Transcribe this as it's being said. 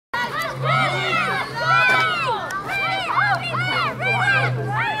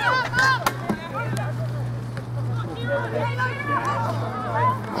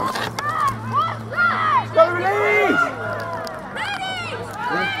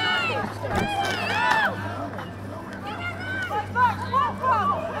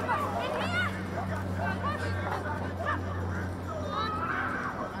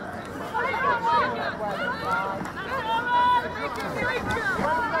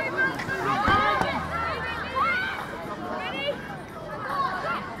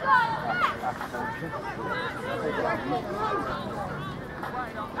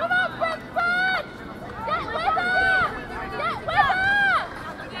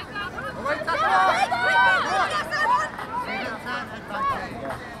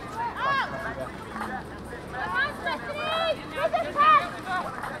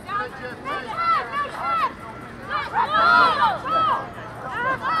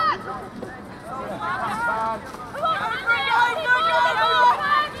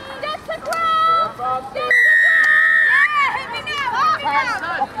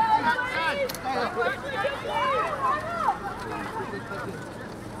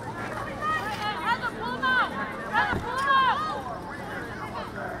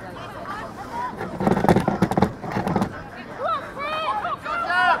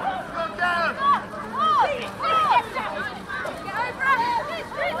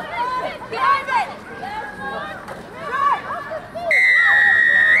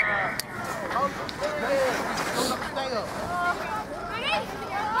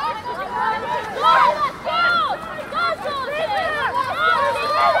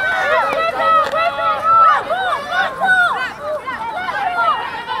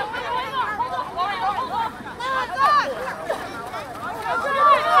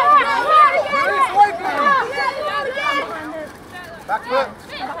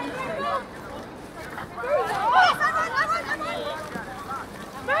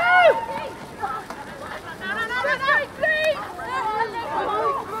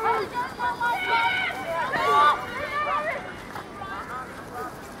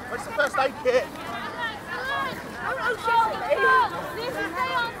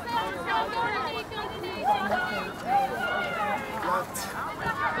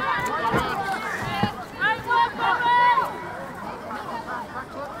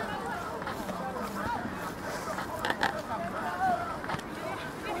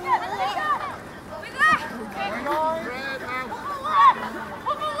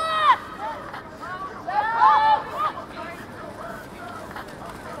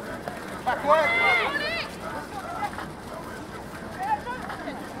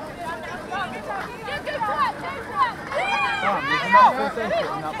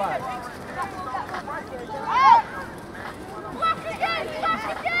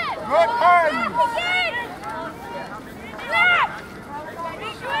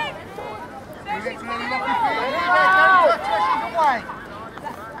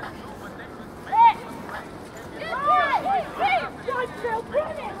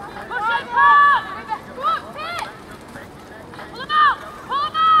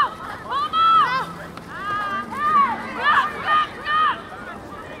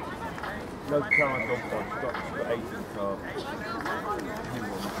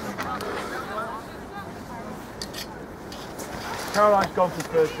Caroline's gone for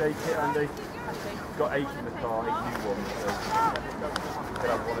first aid kit, Andy. Got 8 in the car, 8 new ones, so could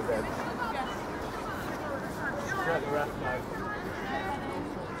have one of them. Check the rest now.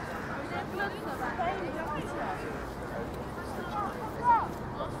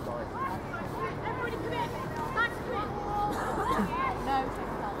 Everybody come in. Let's go.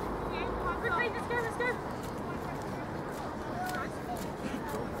 Let's go.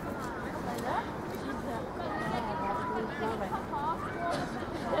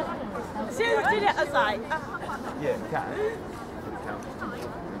 See who did it aside? Yeah, cat.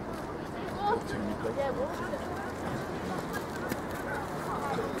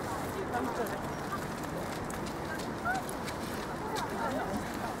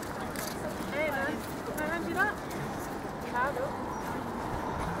 Hey man, can I hand you that?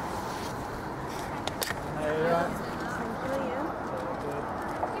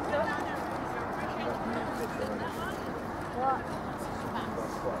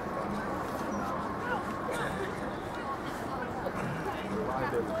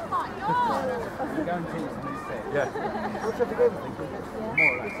 Yeah. What's every game, I think, is it? Yeah.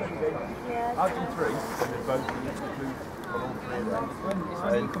 More or less every game. Yeah. I've done 3, and they're both include on all 3 of them.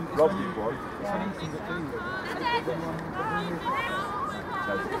 And Rob did 1. It's when he comes at 3.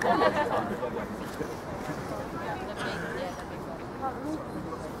 So,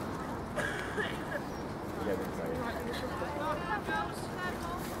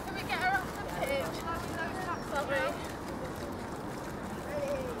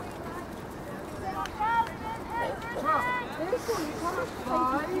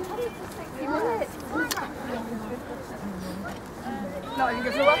 Not even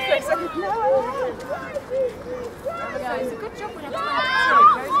good for one person. No. Yeah, it's a good job when I have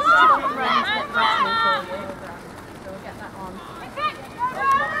 22. Very good friends get wrestling for you. So we'll get that on.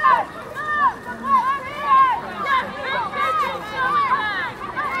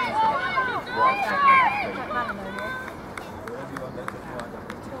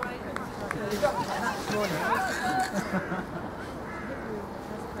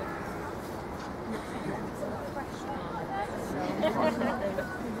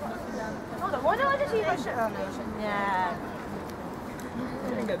 Hold on, why don't I just use my shirt on? Yeah. You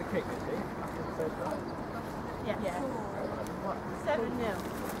didn't get the kick, did you? Yes. Yeah. What? 7-0.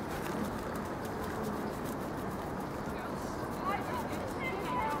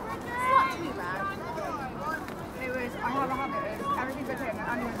 Not too bad. It was, I have a habit, everything's okay, and I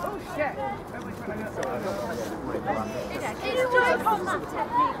went, oh shit. It's just on that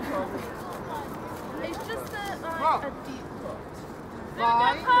technique. It's just a deep foot.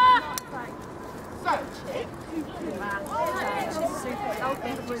 Right. Like, She's super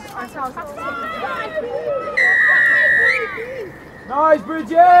healthy. Nice,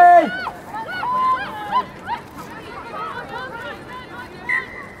 Bridgie!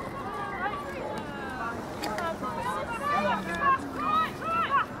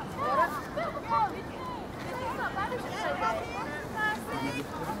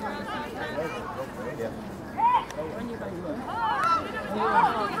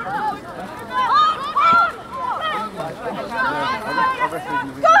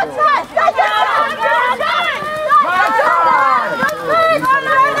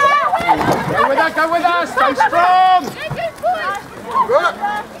 Go with us! Stay strong! Good!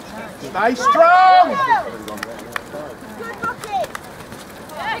 Stay strong!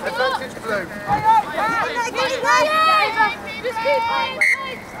 Advantage blue.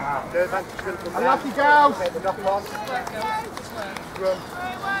 Unlucky girls!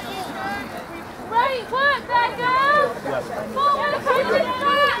 great work there, girls! Forward,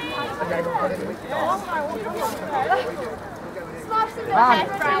 Hi!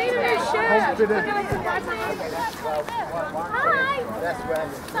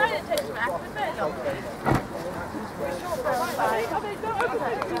 Sorry that takes me back, but they're not.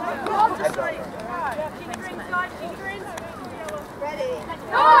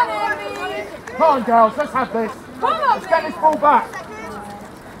 Come on, girls, let's have this. Let's get this ball back.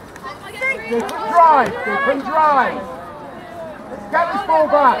 Good drive, good drive. Let's get this ball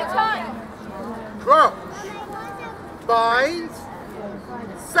back. Crouch. Bind.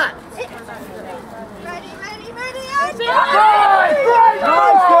 Set. Ready. Drive!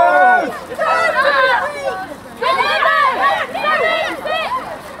 Nice goal!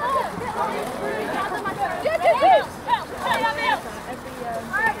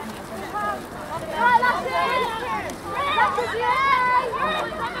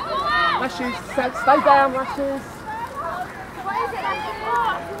 Lashes, stay down, Lashes.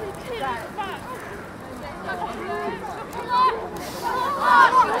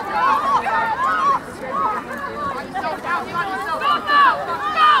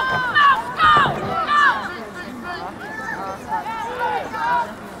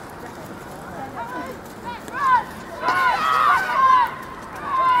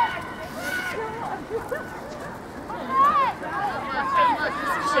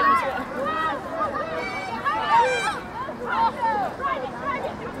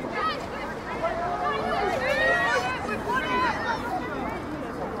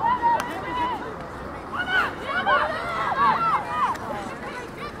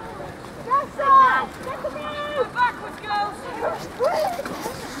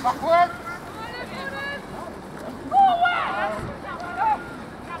 Backward.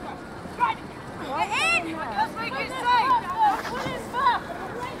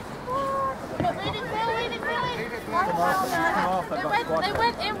 They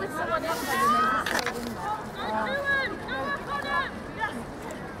went in with someone else.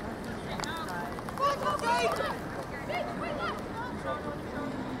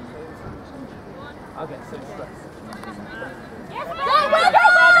 I'll get so stressed.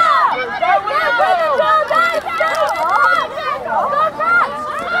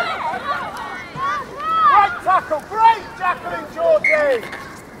 Right tackle. Great tackling, Georgie.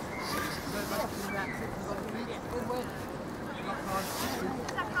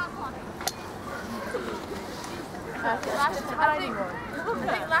 I think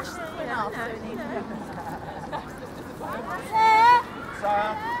Lash is putting off, so we need to Sir.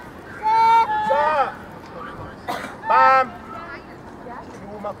 Bam.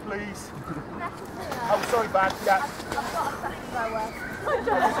 Warm up corner, please. Oh, sorry, bad. Yeah.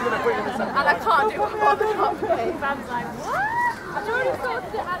 And I can't do it on the top place. Sam's like, what? I've already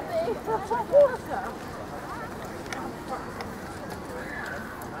sorted it, Andy. Water.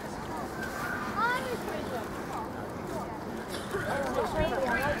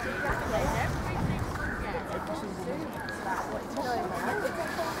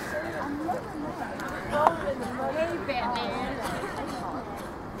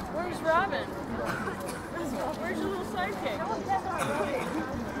 Where's Robin? Where's your little sidekick?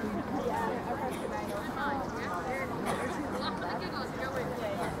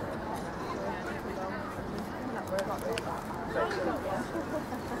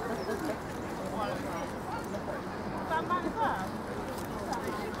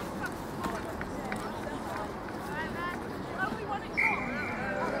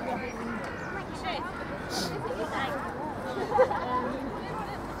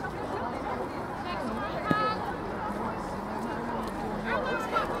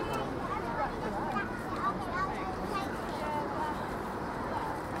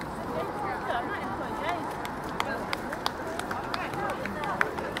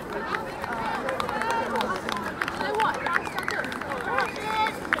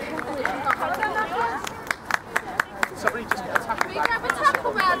 Somebody just get a tackle We back. have a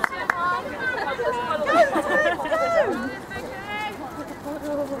tackle round.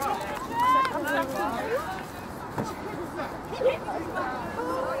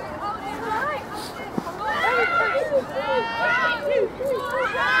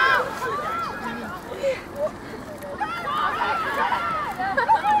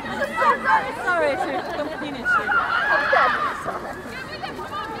 Sorry, it's a complete issue.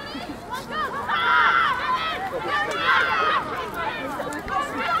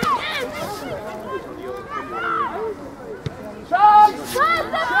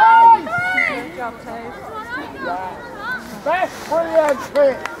 Good job, Toad. Best brilliant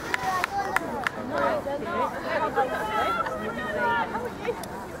hit.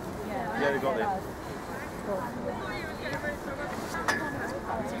 Yeah, they got it.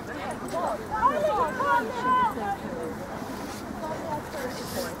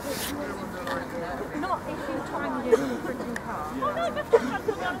 Not if you're trying to do a freaking car.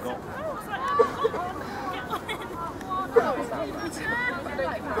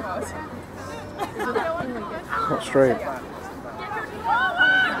 Not straight.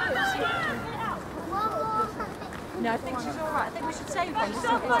 No, I think she's alright. I think we should save her.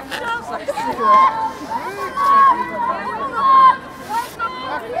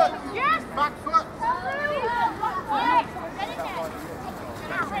 Yes! Back foot.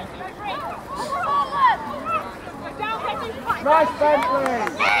 Nice, Bentley.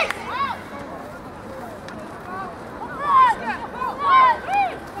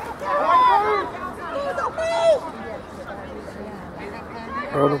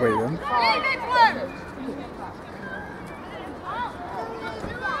 All the way then.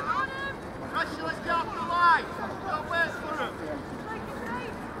 Russia, let's get off the line. Don't wait for him.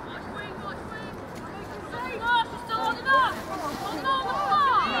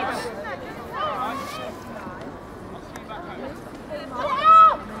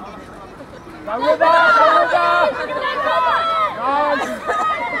 Go with that, go with that. Nice.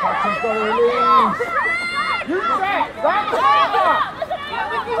 Captain's got to release. You set, that's over.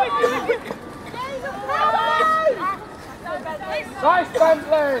 Nice,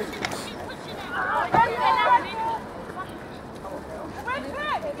 Bentley.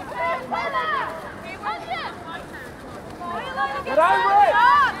 Get over it.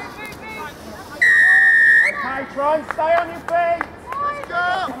 Okay, try and stay on your feet. Let's go.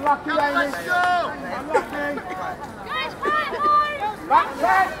 Unlucky, Amy. Let's go. Unlucky. Back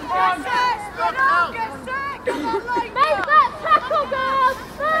set, on. Make that tackle, girls!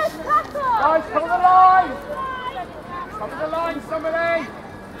 First tackle! Guys, come on the line. Come on the line, somebody.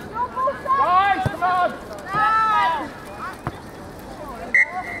 Guys, come on.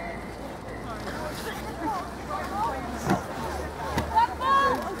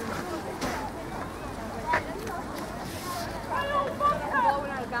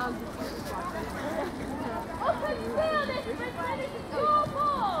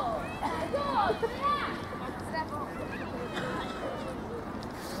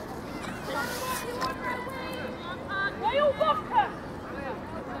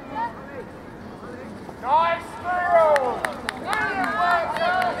 Nice through!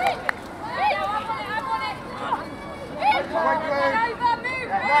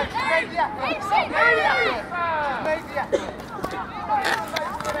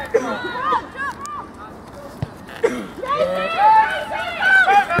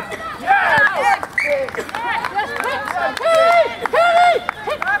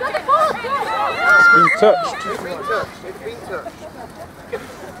 touched. It's been touched. It's been touched.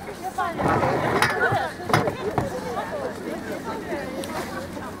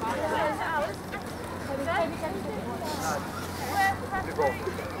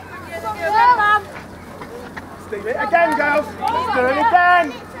 Steve it again, girls. Let's do it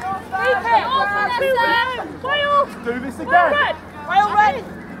again. Let's do this again. Well read.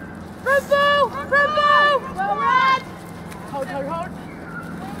 Rumble. Rumble. Well read. Hold.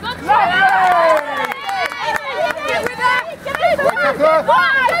 Lovely.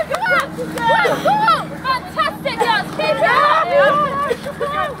 Fantastic, guys. Keep it up.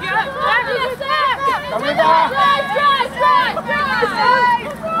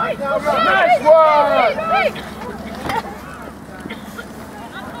 Nice one.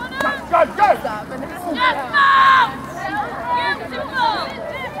 Go.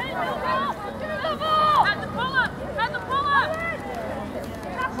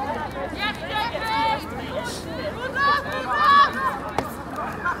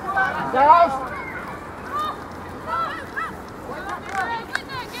 Girls.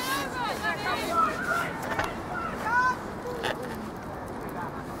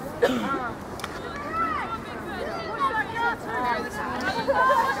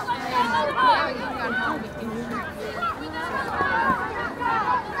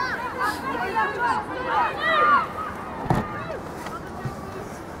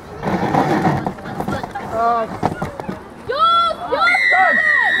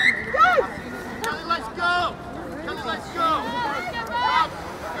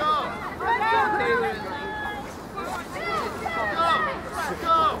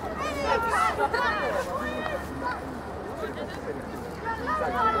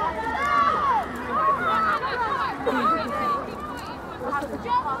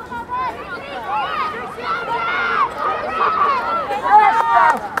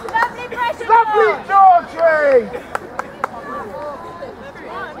 Lovely, Georgie!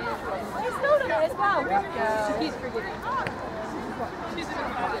 She's still doing it as well. She keeps forgetting.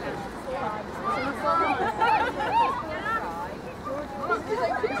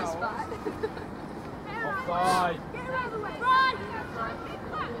 Offside.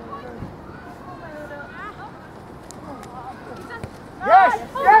 Yes!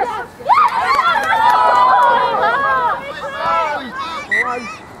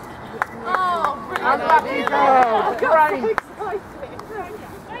 Unlucky girl! Great!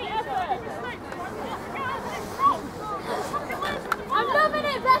 I'm loving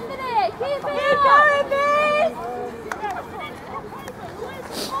it, Bethany. Keep going, miss.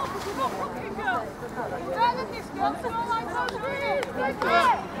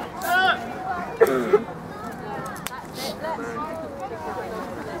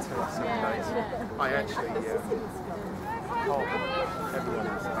 I actually, everyone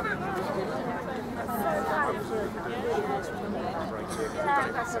is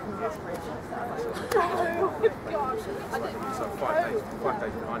so 5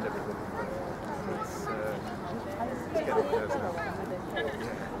 days behind everyone. It's getting personal.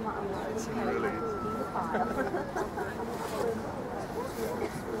 It's really.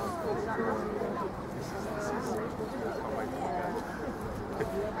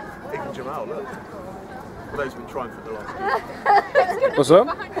 Even Jamal, look. For those who've been trying for the last week. What's up?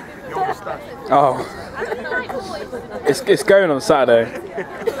 Your moustache. Oh. It's going on Saturday.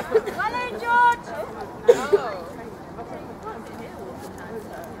 Well in, George.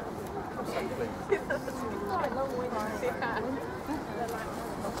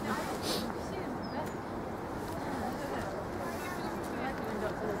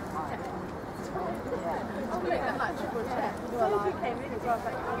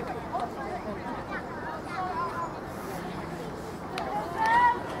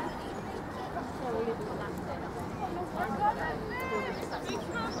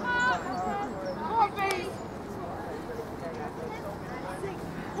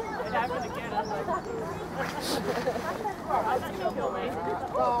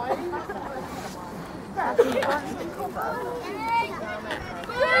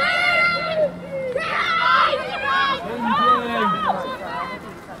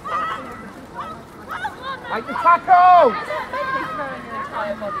 Make the tackle!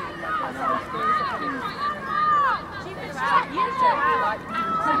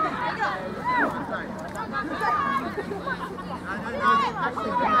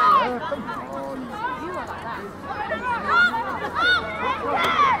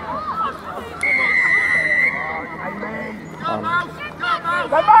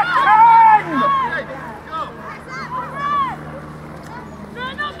 Go back, 10!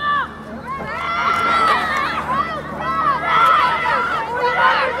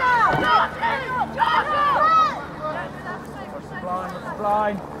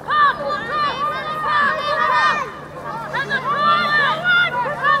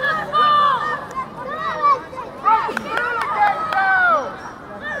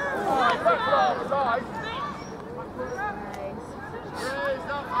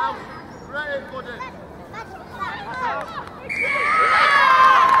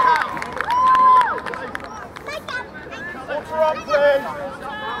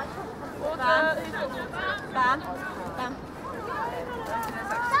 Dan.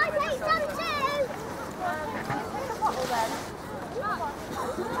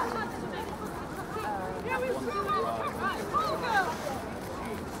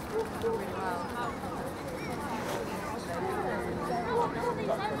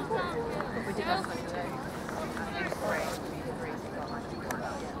 We did have 22.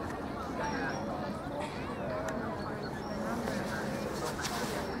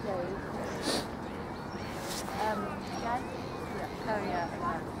 Oh yeah.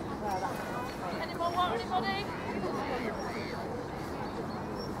 Any more water, anybody?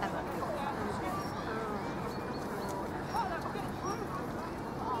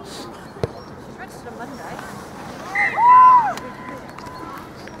 She's registered on Monday.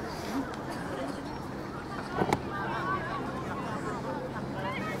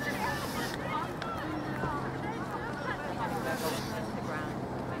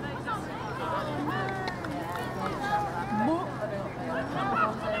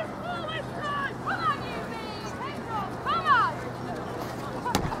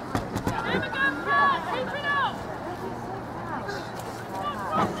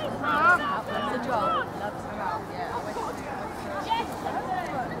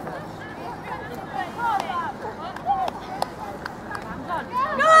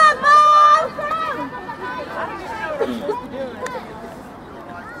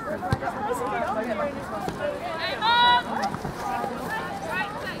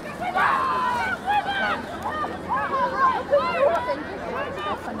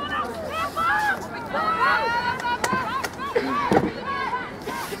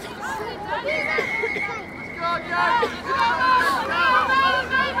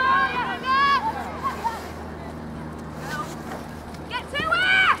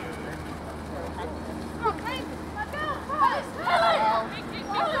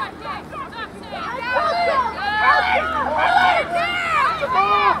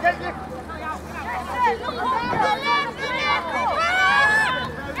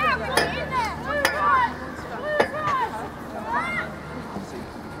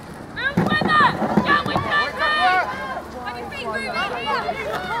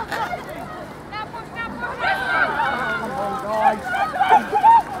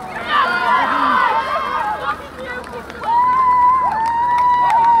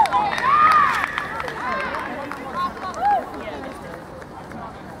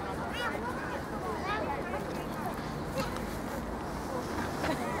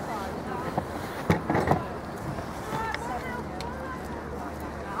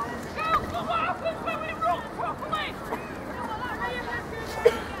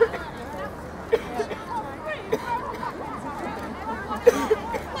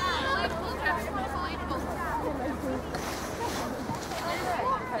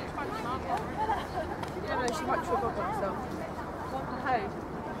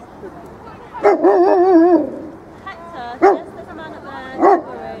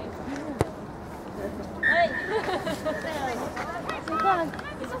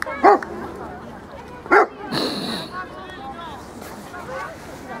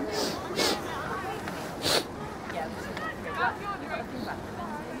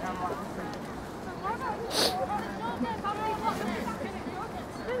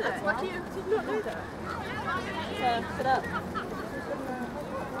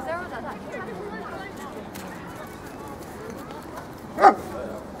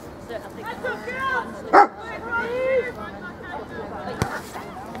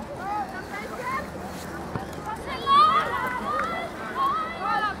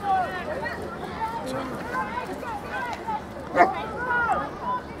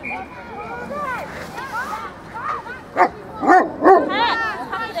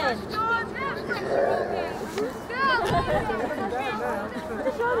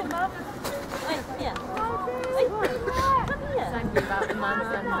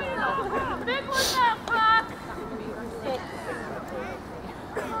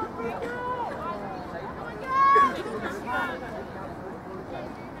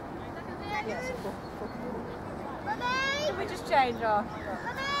 Can we just change our...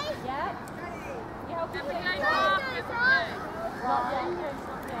 Yeah? You help me change our... Not yet.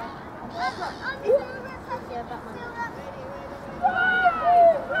 Yeah, Batman.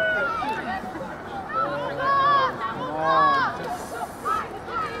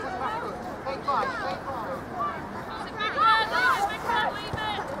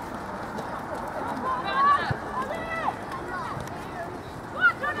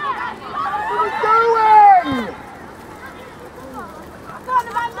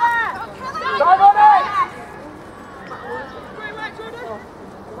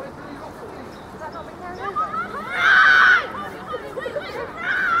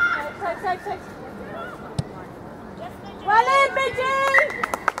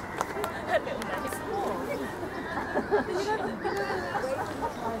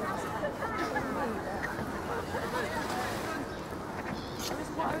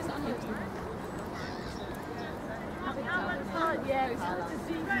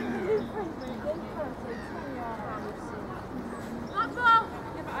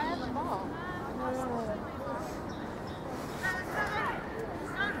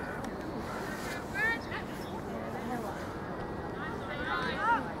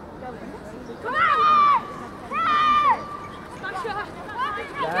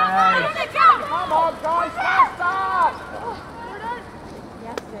 Come on, guys, faster!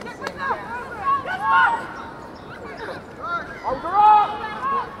 Yes, Jason. Hold her up!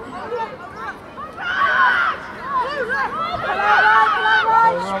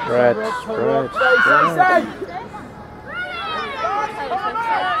 Spread, spread.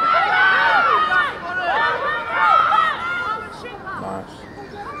 Nice.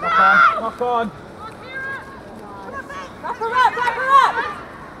 Knock on. Wrap her up, wrap her up!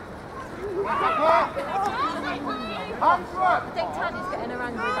 I think Tanya's getting her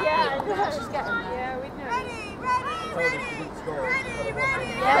angry back. Yeah, she's getting there. Yeah, we know.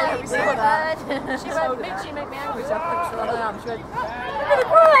 Yeah, we saw that. She went, she made me angry, so I punched her on the arm. She went, "You're gonna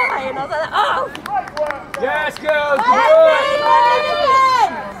cry!" And I was like, "Oh!" Yes, girls,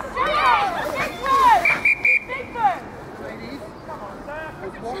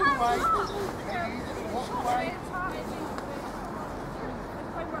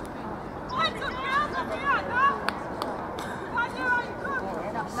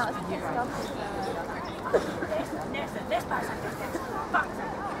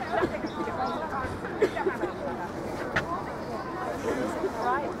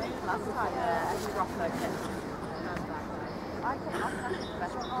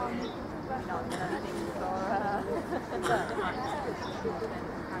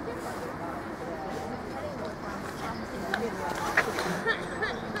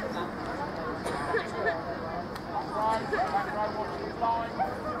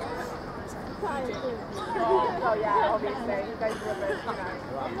 Oh yeah, obviously. It goes with it, you know.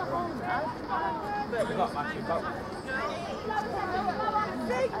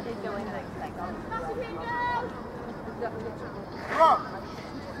 I didn't go in and expect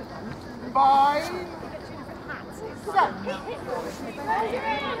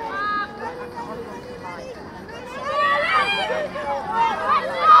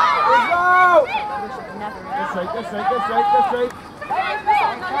Go straight.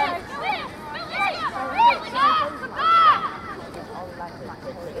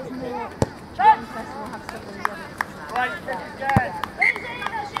 Right, again.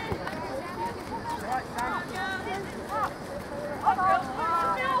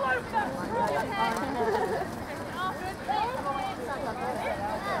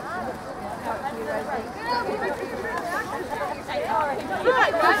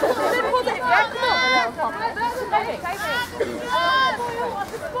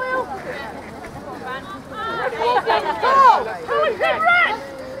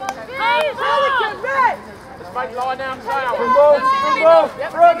 Make line down south. Bring ball.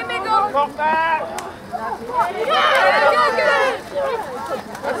 Clock that.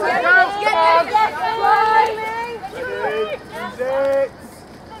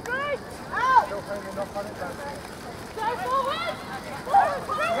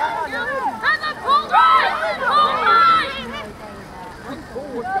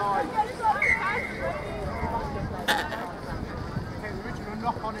 Forward, guys. Okay, the original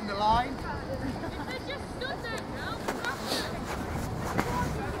knock on in the line.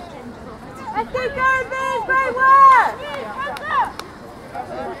 Let's keep going, Biz! Great work!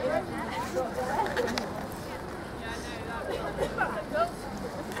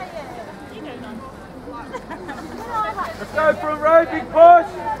 Let's go for a row, big push!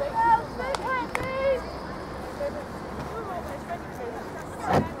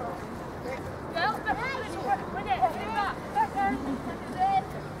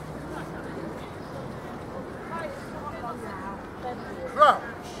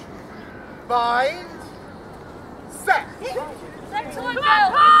 Crouch. Bind. Set.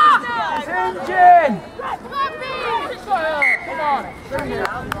 Engine! Come on! Bring it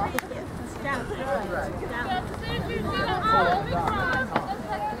up.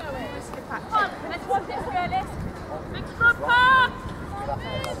 Let's watch this, Curtis. Extra pass!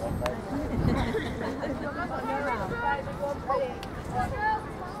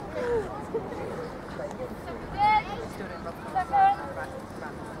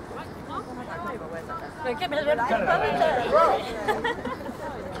 Give me a little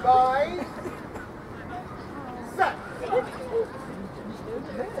Bind. Set.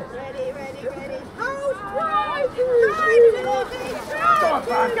 Ready. Hold right. Go on,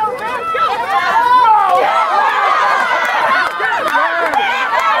 man. Go.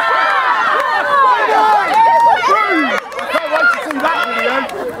 Can't wait to see that.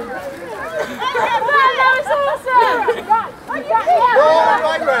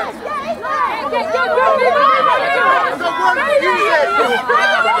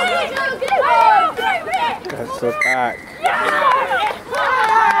 to the back.